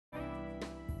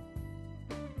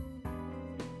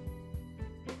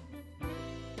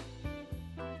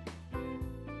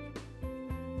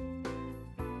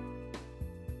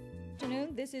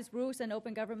afternoon. This is Rules and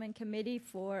Open Government Committee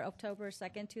for October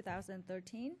 2nd,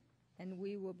 2013. And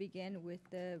we will begin with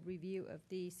the review of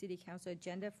the City Council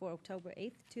agenda for October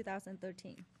 8th,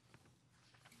 2013.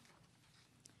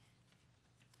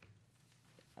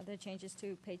 Other changes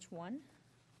to page 1.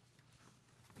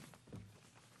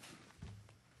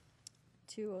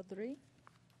 203.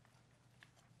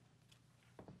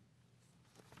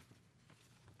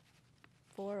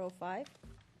 405.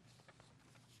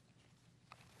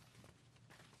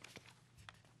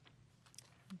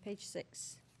 And page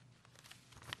 6.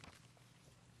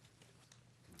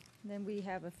 Then we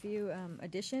have a few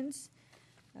additions.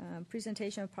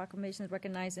 Presentation of proclamations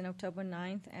recognized in October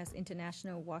 9th as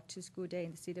International Walk to School Day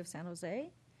in the city of San Jose.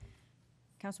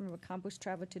 Councilmember Campos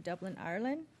traveled to Dublin,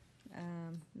 Ireland.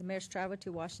 The mayor's traveled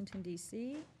to Washington,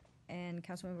 D.C., and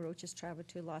Councilmember Roach's traveled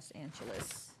to Los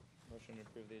Angeles. Motion to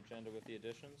approve the agenda with the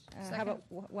additions. How about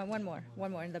one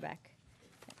more in the back?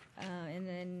 And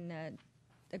then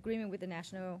agreement with the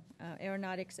National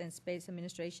Aeronautics and Space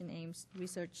Administration Ames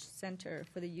Research Center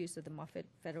for the use of the Moffett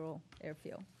Federal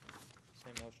Airfield.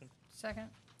 Same motion. Second.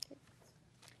 Okay.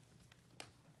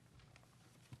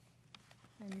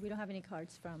 And we don't have any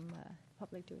cards from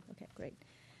public, do we? Okay, great.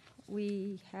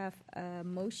 We have a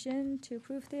motion to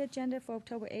approve the agenda for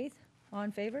October 8th. All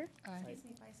in favor? Aye. Excuse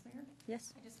me, Vice Mayor?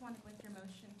 Yes. I just wanted with your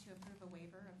motion to approve a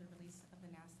waiver of the release of the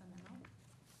NASA memo.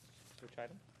 Which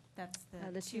item? That's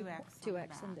the 2X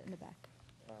 2X in the back.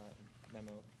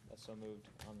 Memo. So moved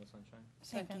on the sunshine.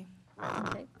 Thank you.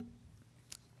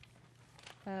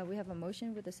 Okay. We have a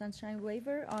motion with the sunshine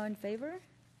waiver. All in favor?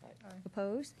 Aye. Aye.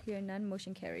 Opposed? Hearing none,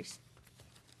 motion carries.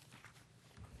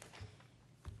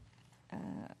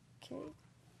 Okay.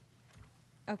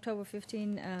 October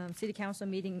 15 City Council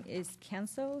meeting is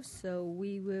canceled, so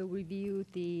we will review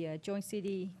the Joint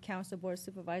City Council Board of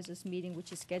Supervisors meeting,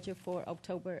 which is scheduled for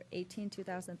October 18,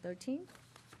 2013.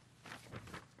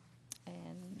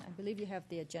 And I believe you have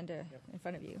the agenda in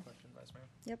front of you. Question, Vice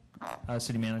Mayor. Yep.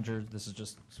 City Manager, this is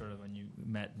just sort of when you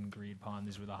met and agreed upon,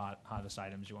 these were the hottest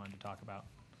items you wanted to talk about.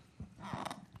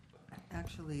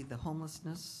 Actually, the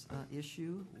homelessness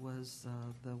issue was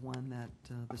the one that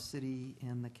the city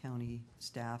and the county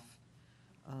staff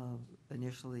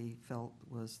initially felt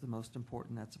was the most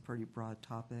important. That's a pretty broad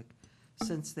topic.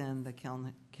 Since then, the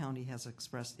county has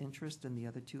expressed interest in the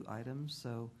other two items.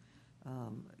 So,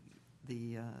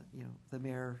 the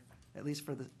mayor, at least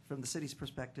from the city's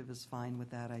perspective, is fine with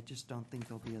that. I just don't think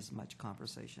there'll be as much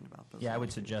conversation about those. Yeah, I would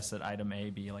issues. suggest that item A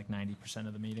be like 90%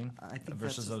 of the meeting, I think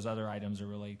versus that's- those other items are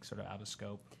really sort of out of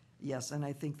scope. Yes, and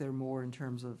I think they're more in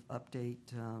terms of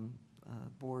update.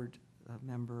 Board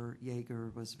member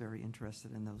Yeager was very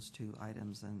interested in those two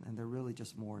items, and they're really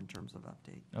just more in terms of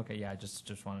update. Okay, yeah, I just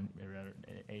want to,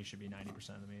 A should be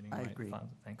 90% of the meeting. I right? agree. Fine,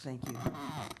 thanks. Thank you.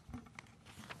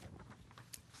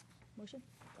 Motion?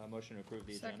 Motion to approve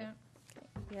the agenda.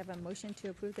 Second. We have a motion to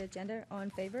approve the agenda. All in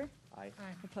favor? Aye.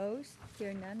 Aye. Opposed?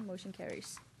 Hearing none, motion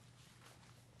carries.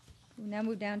 We now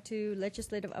move down to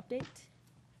legislative update.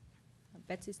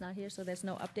 Betsy's not here, so there's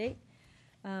no update.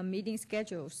 Meeting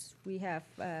schedules. We have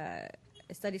a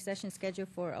study session scheduled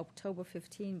for October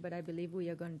 15, but I believe we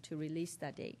are going to release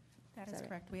that date. That Is is that right?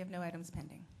 correct. We have no items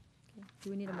pending. Okay. Do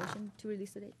we need a motion to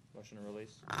release the date? Motion to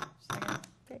release. Second.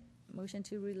 Okay. Motion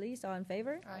to release. All in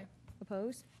favor? Aye.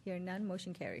 Opposed? Hearing none,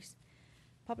 motion carries.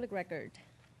 Public record.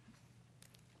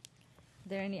 Are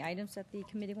there any items that the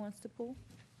committee wants to pull?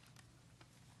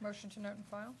 Motion to note and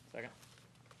file. Second.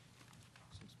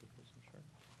 Some speakers, I'm sure.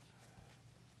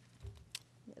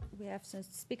 We have some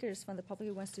speakers from the public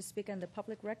who wants to speak on the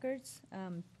public records.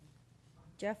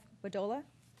 Jeff Badola.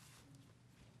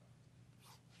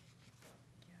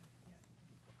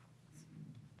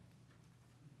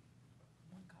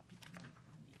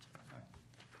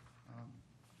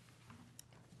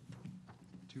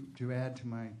 To add to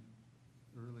my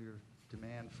earlier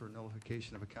demand for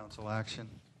nullification of a council action,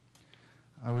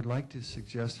 I would like to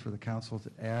suggest for the council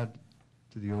to add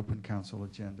to the open council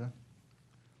agenda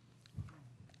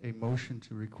a motion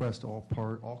to request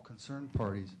all concerned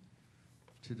parties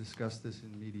to discuss this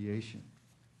in mediation,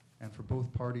 and for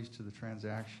both parties to the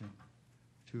transaction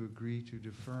to agree to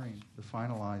deferring the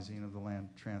finalizing of the land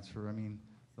transfer,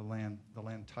 the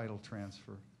land title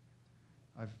transfer.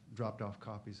 I've dropped off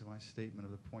copies of my statement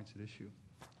of the points at issue.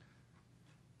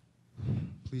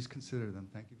 Please consider them.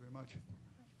 Thank you very much.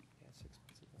 Yeah, it's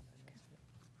expensive.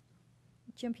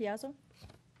 Jim Piazza.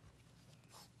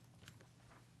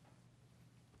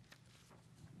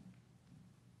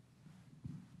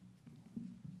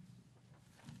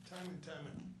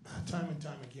 Time and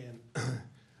time again,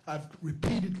 I've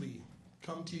repeatedly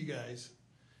come to you guys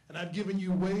And I've given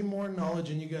you way more knowledge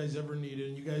than you guys ever needed,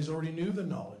 and you guys already knew the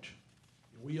knowledge.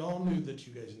 We all knew that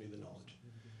you guys knew the knowledge.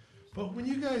 But when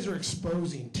you guys are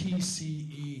exposing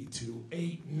TCE to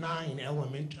 8, 9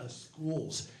 elementary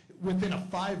schools within a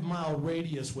 5-mile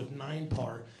radius with 9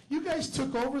 par, you guys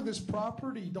took over this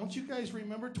property. Don't you guys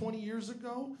remember 20 years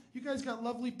ago? You guys got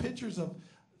lovely pictures of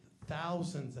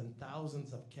thousands and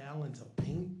thousands of gallons of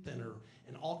paint thinner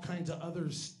and all kinds of other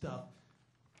stuff.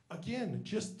 Again,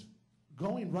 just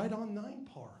going right on 9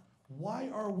 par. Why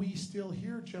are we still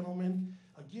here, gentlemen?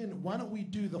 Again, why don't we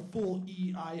do the full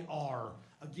EIR?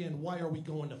 Again, why are we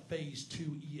going to phase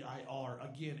 2 EIR?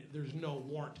 Again, there's no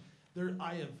warrant.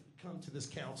 I have come to this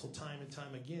council time and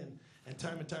time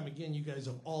again, you guys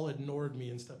have all ignored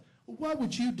me and stuff. What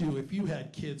would you do if you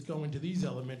had kids going to these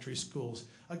elementary schools?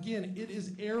 Again, it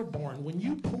is airborne. When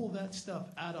you pull that stuff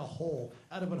out of a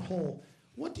hole,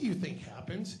 what do you think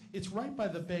happens? It's right by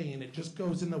the bay and it just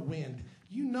goes in the wind.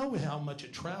 You know how much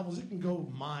it travels. It can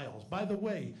go miles. By the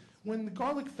way, when the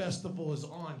garlic festival is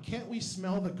on, can't we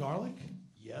smell the garlic?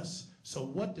 Yes. So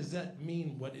what does that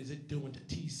mean? What is it doing to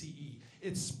TCE?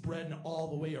 It's spreading all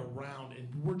the way around, and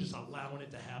we're just allowing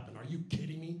it to happen. Are you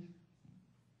kidding me?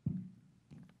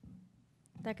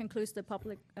 That concludes the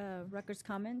public records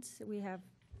comments. We have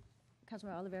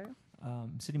Councilmember Oliverio.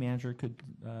 City Manager,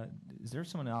 is there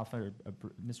someone off,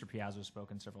 Mr. Piazza has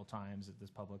spoken several times at this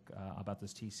public about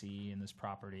this TCE and this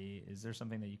property. Is there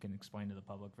something that you can explain to the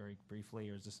public very briefly,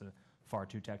 or is this a far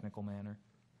too technical manner?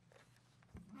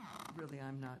 Really,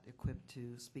 I'm not equipped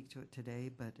to speak to it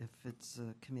today, but if it's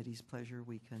a committee's pleasure,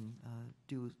 we can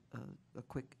do a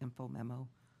quick info memo.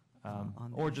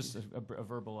 On Or the just issues. a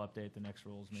verbal update, the next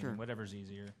rules meeting, Sure. whatever's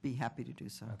easier. Be happy to do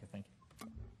so. Okay, thank you.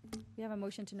 We have a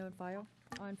motion to note and file.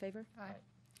 All in favor? Aye.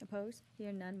 Opposed?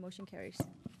 Hearing none, motion carries.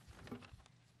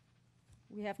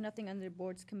 We have nothing under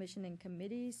boards, commission, and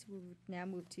committees. We would now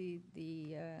move to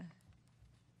the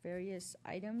various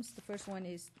items. The first one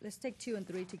is, let's take 2 and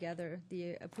 3 together.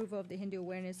 The approval of the Hindu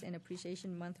Awareness and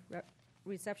Appreciation Month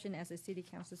reception as a city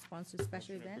council-sponsored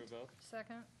special Motion to event. approve both.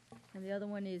 Second? And the other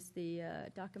one is the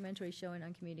documentary showing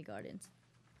on community gardens.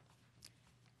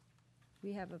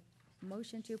 We have a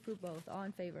motion to approve both. All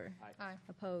in favor? Aye.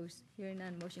 Opposed? Hearing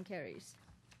none, motion carries.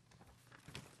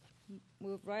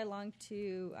 Move right along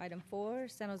to item 4,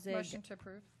 San Jose. Motion to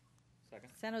approve? Second.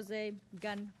 San Jose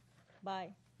gun buy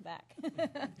back.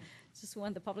 Just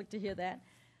want the public to hear that.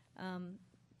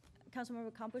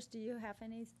 Councilmember Campos, do you have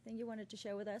anything you wanted to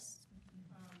share with us?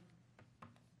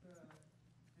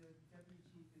 The deputy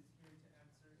chief is here to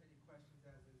answer any questions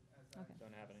as Okay.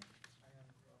 Don't have any. I am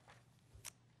as well.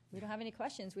 We don't have any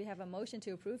questions. We have a motion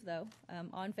to approve, though.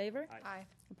 All in favor? Aye. Aye.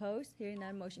 Opposed? Hearing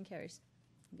none, motion carries.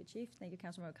 Good, Chief. Thank you,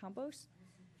 Councilmember Campos.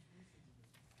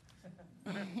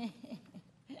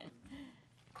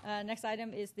 Next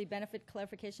item is the benefit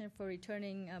clarification for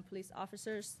returning police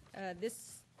officers.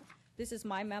 This is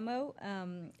my memo.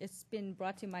 It's been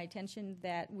brought to my attention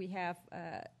that we have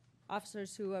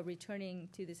officers who are returning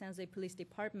to the San Jose Police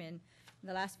Department in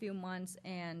the last few months,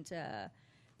 and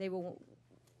they were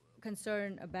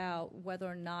concerned about whether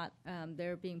or not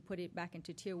they're being put back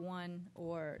into Tier 1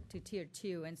 or to Tier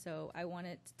 2. And so I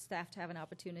wanted staff to have an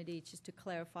opportunity just to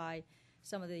clarify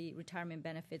some of the retirement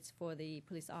benefits for the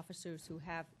police officers who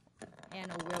have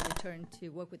and or will return to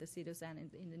work with the city of San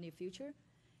in the near future.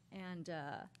 And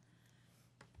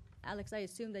Alex, I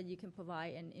assume that you can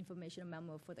provide an informational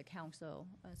memo for the council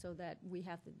so that we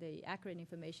have the accurate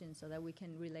information so that we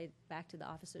can relay back to the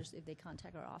officers if they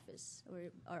contact our office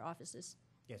or our offices.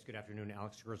 Yes, good afternoon.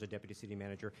 Alex Groza, Deputy City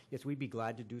Manager. Yes, we'd be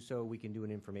glad to do so. We can do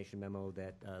an information memo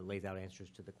that lays out answers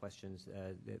to the questions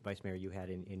that Vice Mayor you had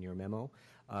in your memo.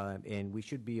 And we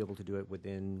should be able to do it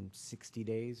within 60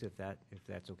 days if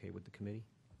that's okay with the committee.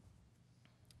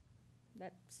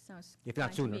 That sounds If not fine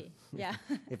to sooner. me. Yeah.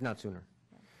 If not sooner.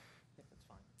 Yeah, that's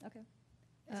fine. Okay.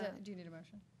 Do you need a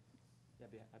motion? Yeah,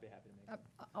 I'd be happy to make it.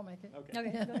 I'll make it. Okay.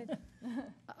 Okay, go ahead.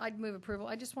 I'd move approval.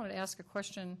 I just wanted to ask a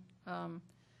question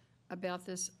about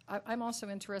this. I'm also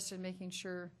interested in making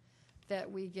sure that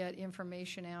we get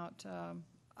information out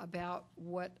about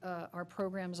what our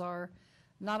programs are,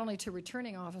 not only to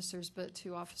returning officers, but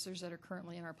to officers that are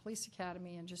currently in our police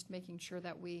academy, and just making sure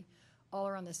that we all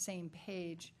are on the same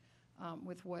page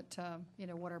with what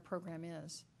what our program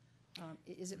is.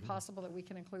 Is it possible that we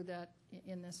can include that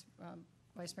in this?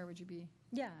 Vice Mayor, would you be?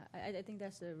 Yeah, I think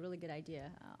that's a really good idea.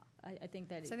 I think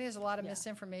that. So I think there's a lot of yeah.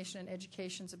 misinformation, and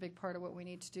education's a big part of what we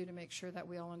need to do to make sure that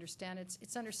we all understand.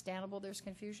 It's understandable there's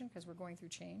confusion because we're going through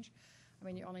change. I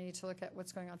mean, you only need to look at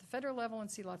what's going on at the federal level and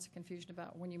see lots of confusion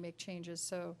about when you make changes.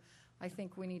 So I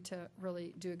think we need to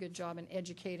really do a good job in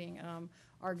educating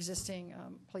our existing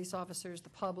police officers, the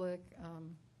public,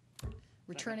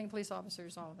 returning police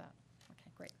officers, all of that.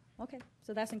 Okay, great. Okay,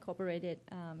 so that's incorporated,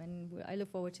 and I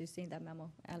look forward to seeing that memo.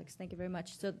 Alex, thank you very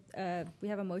much. So we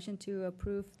have a motion to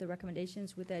approve the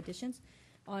recommendations with the additions.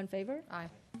 All in favor? Aye.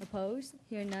 Opposed?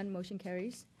 Hearing none, motion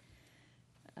carries.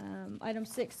 Item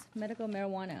 6, medical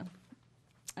marijuana.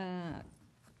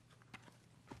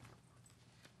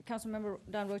 Councilmember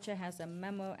Don Rocha has a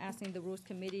memo asking the Rules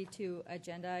Committee to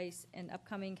agendize an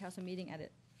upcoming council meeting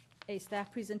at a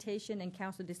staff presentation and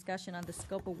council discussion on the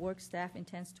scope of work staff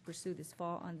intends to pursue this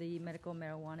fall on the medical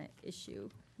marijuana issue.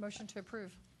 Motion to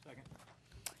approve.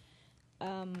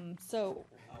 So,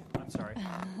 I'm sorry.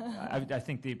 I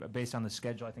think based on the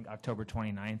schedule, I think October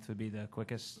 29th would be the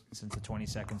quickest, since the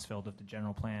 22nd's filled with the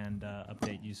general plan,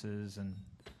 update uses, and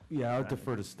Yeah, I would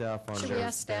defer to staff on Should their we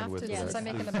ask staff bandwidth to, for since that, I'm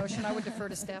making the please. motion, I would defer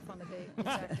to staff on the date,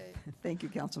 exact date. Thank you,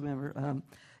 Councilmember.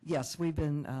 Yes, we've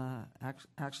been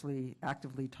actually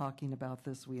actively talking about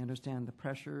this. We understand the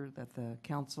pressure that the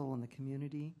council and the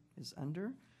community is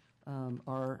under.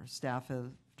 Our staff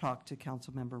have talked to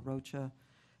Councilmember Rocha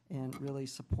and really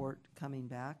support coming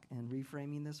back and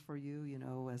reframing this for you. You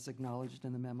know, as acknowledged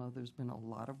in the memo, there's been a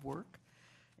lot of work,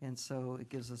 and so it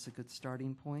gives us a good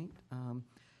starting point.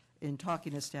 In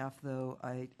talking to staff, though,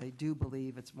 I do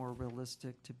believe it's more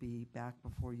realistic to be back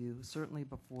before you, certainly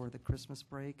before the Christmas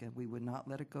break, and we would not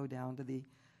let it go down to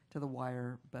the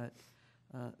wire, but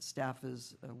staff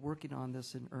is working on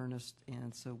this in earnest,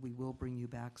 and so we will bring you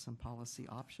back some policy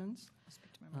options. I'll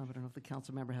speak to my I motion. don't know if the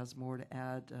council member has more to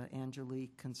add.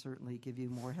 Angelique can certainly give you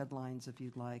more headlines if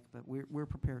you'd like, but we're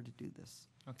prepared to do this.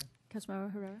 Okay.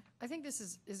 Councilmember Herrera? I think this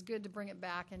is good to bring it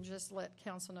back and just let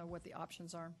council know what the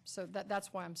options are. So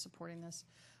that's why I'm supporting this.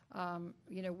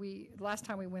 You know, last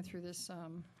time we went through this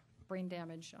brain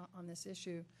damage on this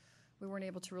issue, we weren't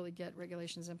able to really get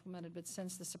regulations implemented, but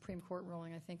since the Supreme Court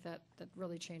ruling, I think that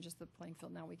really changes the playing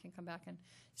field. Now we can come back and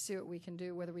see what we can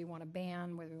do, whether we want to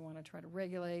ban, whether we want to try to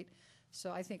regulate.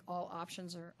 So I think all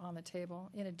options are on the table.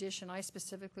 In addition, I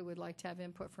specifically would like to have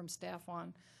input from staff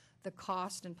on the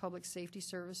cost and public safety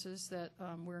services that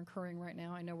we're incurring right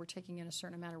now. I know we're taking in a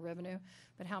certain amount of revenue,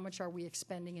 but how much are we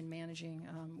expending and managing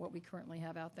what we currently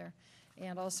have out there?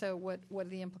 And also, what are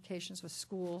the implications with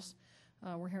schools?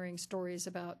 We're hearing stories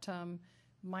about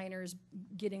minors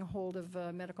getting hold of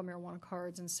medical marijuana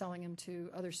cards and selling them to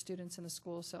other students in the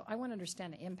school. So I want to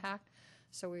understand the impact.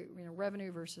 So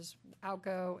revenue versus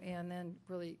outgo, and then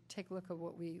really take a look at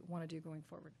what we want to do going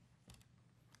forward.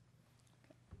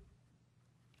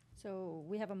 So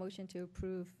we have a motion to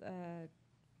approve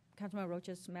Councilmember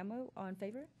Rocha's memo. All in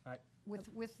favor?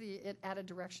 With the added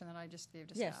direction that I just gave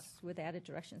to staff. Yes, with the added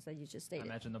directions that you just I stated.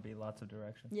 imagine there'll be lots of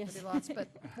directions. Yes. There'll be lots, but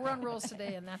we're on rules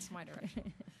today, and that's my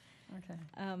direction. Okay.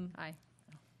 Aye.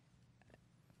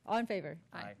 All in favor?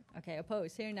 Aye. Okay,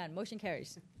 opposed? Hearing none, motion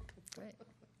carries. Great.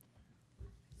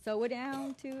 So we're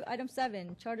down to item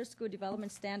 7, Charter School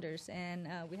Development Standards, and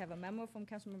we have a memo from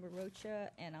Councilmember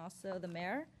Rocha and also the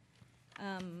mayor.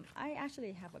 I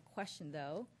actually have a question,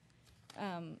 though.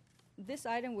 This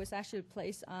item was actually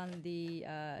placed on the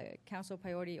Council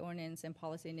Priority Ordinance and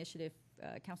Policy Initiative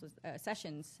Council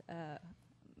sessions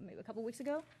maybe a couple weeks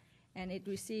ago, and it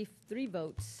received 3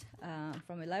 votes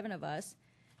from 11 of us.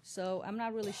 So I'm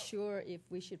not really sure if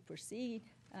we should proceed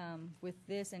with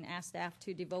this and ask staff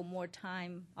to devote more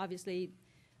time. Obviously,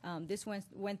 this one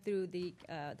went through the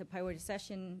priority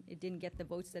session. It didn't get the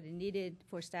votes that it needed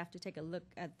for staff to take a look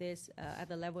at this at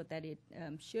the level that it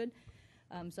should.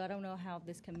 So I don't know how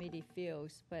this committee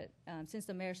feels, but since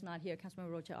the mayor's not here,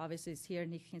 Councilmember Rocha obviously is here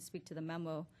and he can speak to the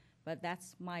memo. But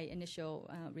that's my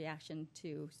initial reaction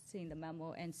to seeing the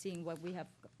memo and seeing what we have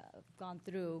gone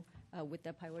through with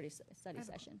the priority study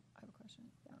session. I have a question.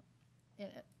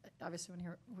 Obviously, when you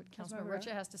hear what Councilmember Councilmember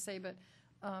Rocha has to say, but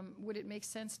would it make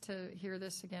sense to hear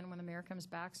this again when the mayor comes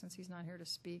back, since he's not here to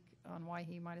speak on why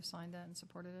he might have signed that and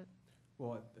supported it?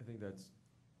 Well, I think that's,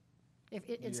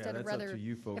 Instead of that's up rather, to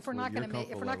you folks if we're what not your going to make,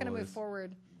 if we're not going to comfort move level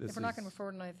forward, This if we're not going to is- move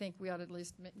forward, and I think we ought to at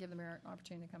least give the mayor an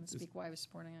opportunity to come and This- speak why he was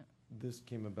supporting it. this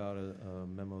came about a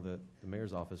memo that the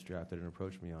mayor's office drafted and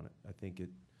approached me on it. I think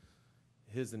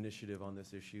his initiative on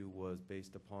this issue was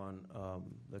based upon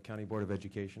the County Board of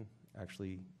Education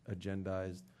actually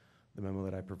agendized the memo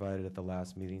that I provided at the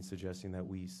last meeting, suggesting that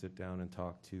we sit down and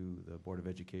talk to the Board of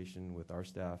Education with our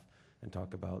staff and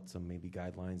talk about some maybe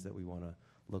guidelines that we want to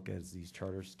look at as these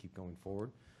charters keep going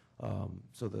forward.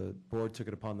 So the board took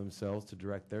it upon themselves to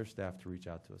direct their staff to reach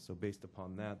out to us. So based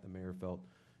upon that, the mayor felt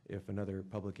if another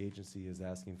public agency is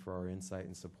asking for our insight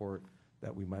and support,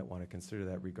 that we might want to consider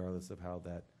that regardless of how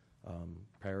that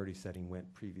priority setting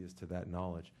went previous to that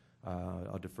knowledge.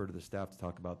 I'll defer to the staff to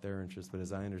talk about their interests, but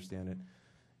as I understand it,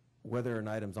 whether an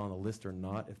item's on the list or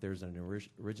not, if there's an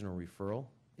original referral,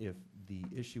 if the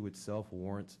issue itself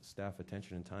warrants staff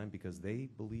attention and time because they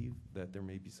believe that there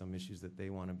may be some issues that they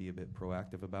want to be a bit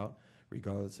proactive about,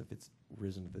 regardless if it's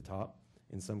risen to the top.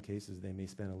 In some cases, they may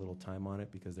spend a little time on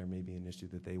it because there may be an issue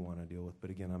that they want to deal with. But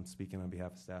again, I'm speaking on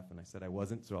behalf of staff, and I said I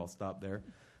wasn't, so I'll stop there.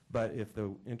 But if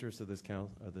the interest of this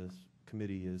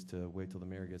committee is to wait till the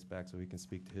mayor gets back so he can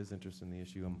speak to his interest in the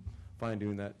issue, I'm fine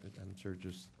doing that. I'm sure,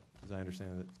 just as I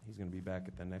understand that he's going to be back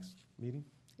at the next meeting?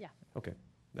 Yeah. Okay.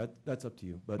 That's up to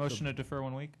you. But Motion to defer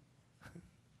 1 week?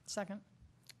 Second.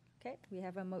 Okay, we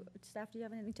have a staff, do you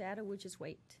have anything to add, or we'll just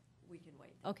wait? We can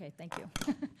wait. Okay, thank you.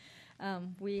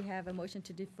 We have a motion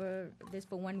to defer this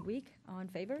for 1 week. All in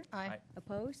favor? Aye. Aye.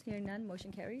 Opposed? Hearing none,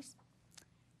 motion carries.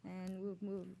 And we'll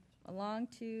move along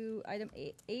to item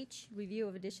H, review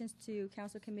of additions to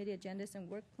council committee agendas and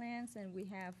work plans. And we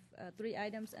have 3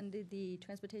 items under the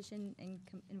Transportation and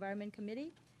Environment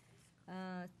Committee.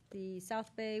 The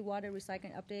South Bay Water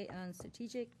Recycling Update on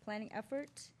Strategic Planning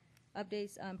Effort,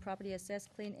 updates on Property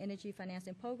Assessed Clean Energy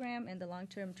Financing Program, and the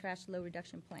Long-Term Trash Load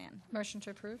Reduction Plan. Motion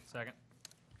to approve. Second.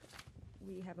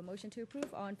 We have a motion to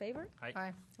approve. All in favor? Aye.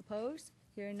 Aye. Opposed?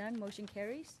 Hearing none, motion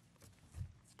carries.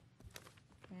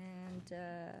 And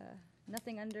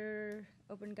nothing under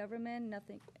open government,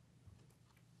 nothing.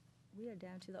 We are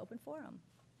down to the open forum.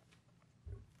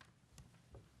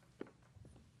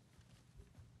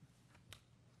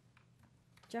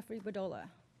 Jeffrey Badola.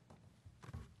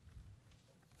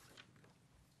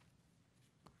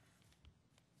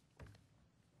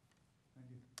 Thank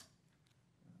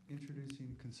you.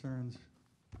 Introducing concerns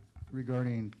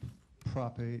regarding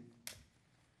Prop 8.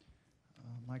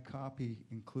 My copy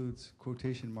includes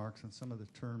quotation marks on some of the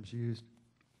terms used.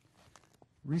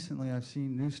 Recently, I've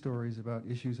seen news stories about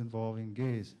issues involving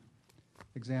gays.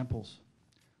 Examples: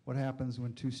 what happens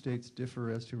when 2 states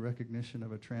differ as to recognition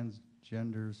of a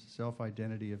transgender's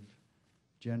self-identity of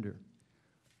gender?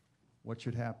 What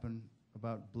should happen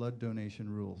about blood donation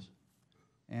rules?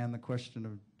 And the question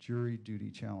of jury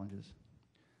duty challenges.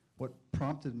 What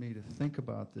prompted me to think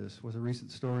about this was a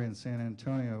recent story in San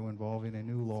Antonio involving a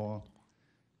new law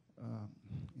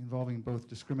involving both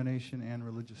discrimination and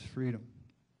religious freedom.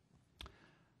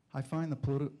 I find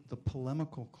the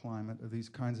polemical climate of these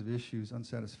kinds of issues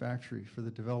unsatisfactory for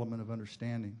the development of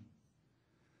understanding.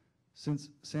 Since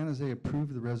San Jose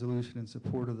approved the resolution in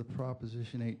support of the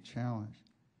Proposition 8 challenge,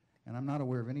 and I'm not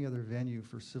aware of any other venue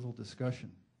for civil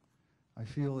discussion, I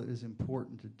feel it is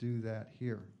important to do that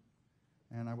here.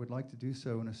 And I would like to do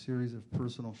so in a series of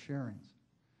personal sharings.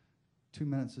 2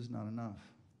 minutes is not enough.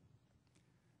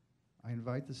 I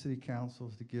invite the city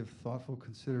councils to give thoughtful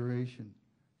consideration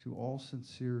to all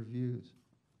sincere views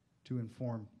to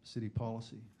inform city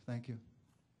policy. Thank you.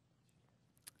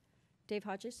 Dave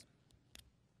Hodges.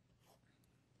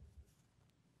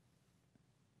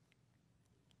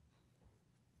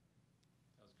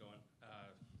 How's it going?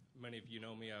 Many of you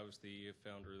know me. I was the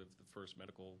founder of the first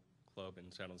medical club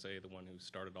in San Jose, the one who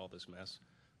started all this mess.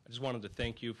 I just wanted to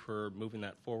thank you for moving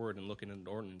that forward and looking at an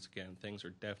ordinance again. Things are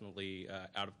definitely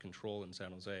out of control in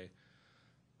San Jose.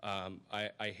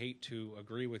 I hate to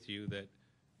agree with you that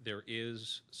there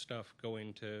is stuff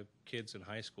going to kids in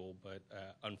high school, but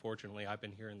unfortunately I've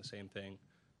been hearing the same thing.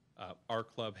 Our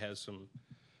club has some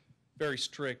very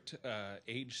strict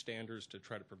age standards to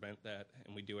try to prevent that,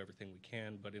 and we do everything we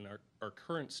can, but in our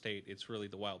current state, it's really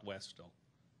the Wild West still.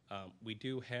 We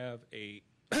do have a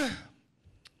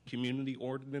community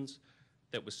ordinance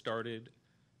that was started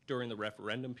during the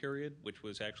referendum period, which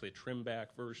was actually a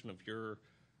trimmed-back version of your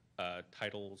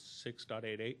Title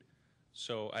 6.88.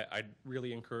 So I'd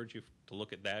really encourage you to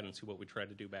look at that and see what we tried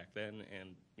to do back then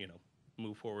and, you know,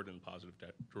 move forward in a positive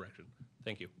direction.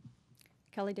 Thank you.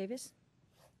 Kelly Davis.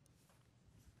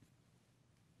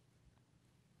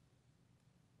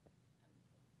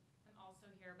 I'm also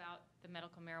here about the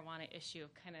medical marijuana issue,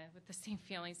 kind of with the same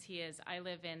feelings he is. I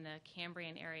live in the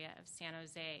Cambrian area of San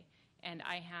Jose, and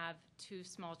I have 2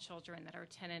 small children that are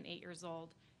 10 and 8 years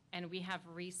old, and we have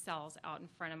resells out in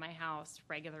front of my house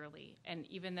regularly. And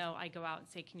even though I go out and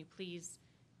say, can you please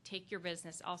take your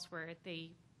business elsewhere,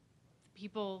 the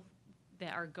people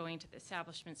that are going to the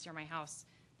establishments near my house,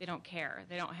 they don't care.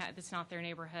 They don't have, it's not their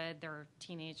neighborhood, they're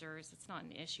teenagers, it's not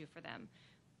an issue for them.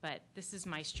 But this is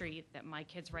my street that my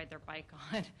kids ride their bike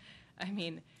on. I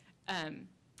mean,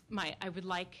 I would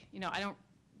like, you know,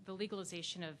 the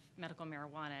legalization of medical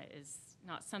marijuana is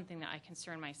not something that I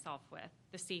concern myself with.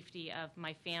 The safety of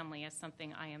my family is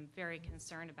something I am very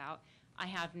concerned about. I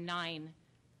have 9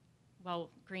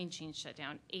 well, Green Jeans shut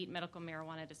down 8 medical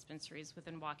marijuana dispensaries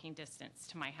within walking distance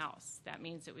to my house. That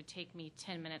means it would take me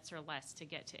 10 minutes or less to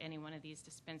get to any one of these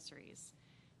dispensaries.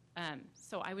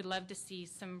 So I would love to see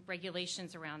some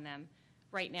regulations around them.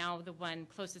 Right now, the one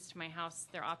closest to my house,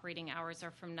 their operating hours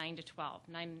are from 9 to 12,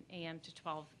 9 a.m. to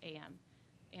 12 a.m.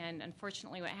 And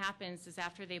unfortunately, what happens is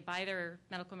after they buy their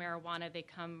medical marijuana, they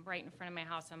come right in front of my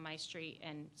house on my street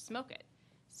and smoke it.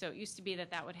 So it used to be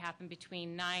that would happen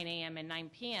between 9 a.m. and 9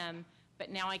 p.m., but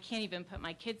now I can't even put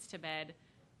my kids to bed,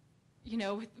 you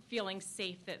know, with feeling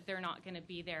safe that they're not going to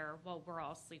be there while we're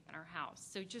all asleep in our house.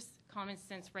 So just common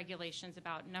sense regulations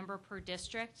about number per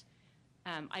district.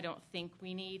 I don't think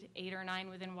we need 8 or 9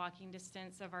 within walking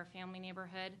distance of our family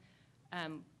neighborhood.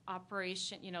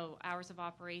 Operation, you know, hours of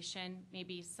operation,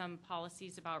 maybe some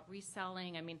policies about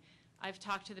reselling. I mean, I've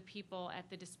talked to the people at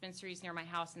the dispensaries near my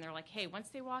house, and they're like, hey, once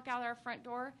they walk out our front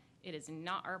door, it is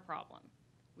not our problem.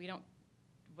 We don't,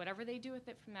 whatever they do with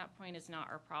it from that point is not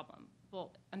our problem.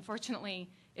 Well, unfortunately,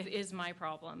 it is my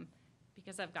problem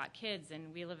because I've got kids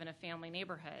and we live in a family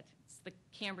neighborhood. It's the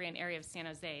Cambrian area of San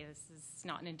Jose. This is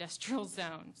not an industrial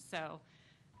zone. So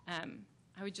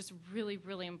I would just really,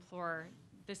 really implore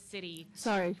the city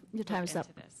Sorry, to your time's look up.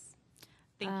 into this.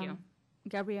 Thank you.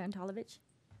 Gabrielle Antolovich.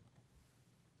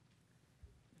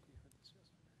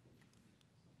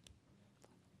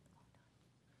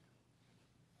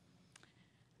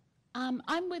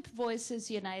 I'm with Voices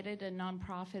United, a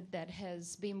nonprofit that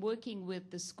has been working with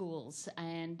the schools.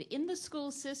 And in the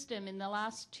school system in the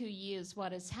last 2 years,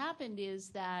 what has happened is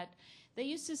that they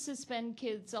used to suspend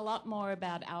kids a lot more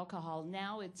about alcohol.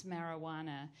 Now it's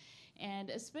marijuana. And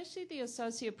especially the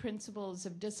associate principals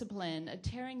of discipline are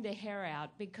tearing their hair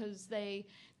out because they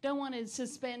don't want to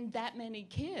suspend that many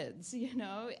kids, you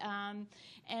know,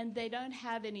 and they don't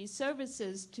have any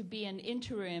services to be an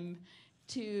interim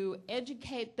to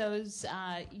educate those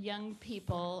young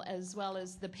people as well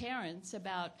as the parents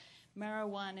about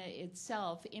marijuana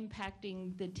itself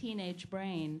impacting the teenage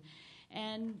brain.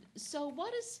 And so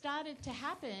what has started to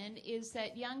happen is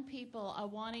that young people are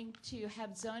wanting to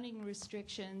have zoning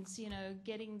restrictions, you know,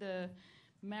 getting the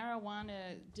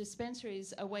marijuana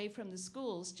dispensaries away from the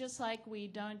schools, just like we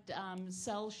don't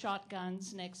sell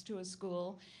shotguns next to a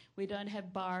school. We don't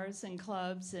have bars and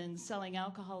clubs and selling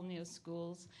alcohol near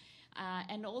schools.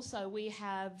 And also we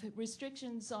have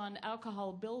restrictions on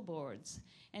alcohol billboards.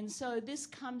 And so this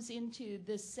comes into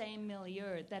the same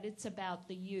milieu, that it's about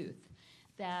the youth.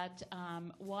 That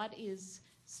what is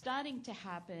starting to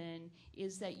happen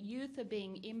is that youth are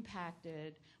being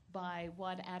impacted by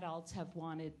what adults have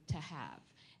wanted to have.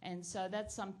 And so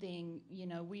that's something, you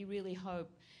know, we really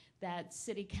hope that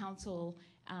City Council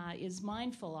is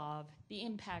mindful of, the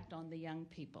impact on the young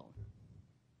people.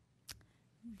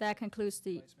 That concludes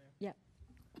the, yeah.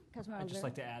 I'd just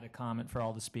like to add a comment for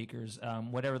all the speakers.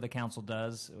 Whatever the council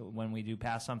does, when we do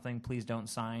pass something, please don't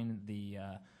sign the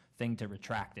thing to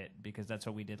retract it, because that's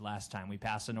what we did last time. We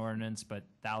passed an ordinance, but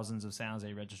thousands of San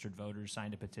Jose registered voters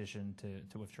signed a petition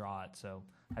to withdraw it. So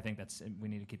I think we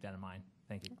need to keep that in mind.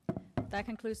 Thank you. That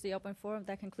concludes the open forum.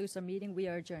 That concludes our meeting. We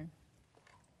are adjourned.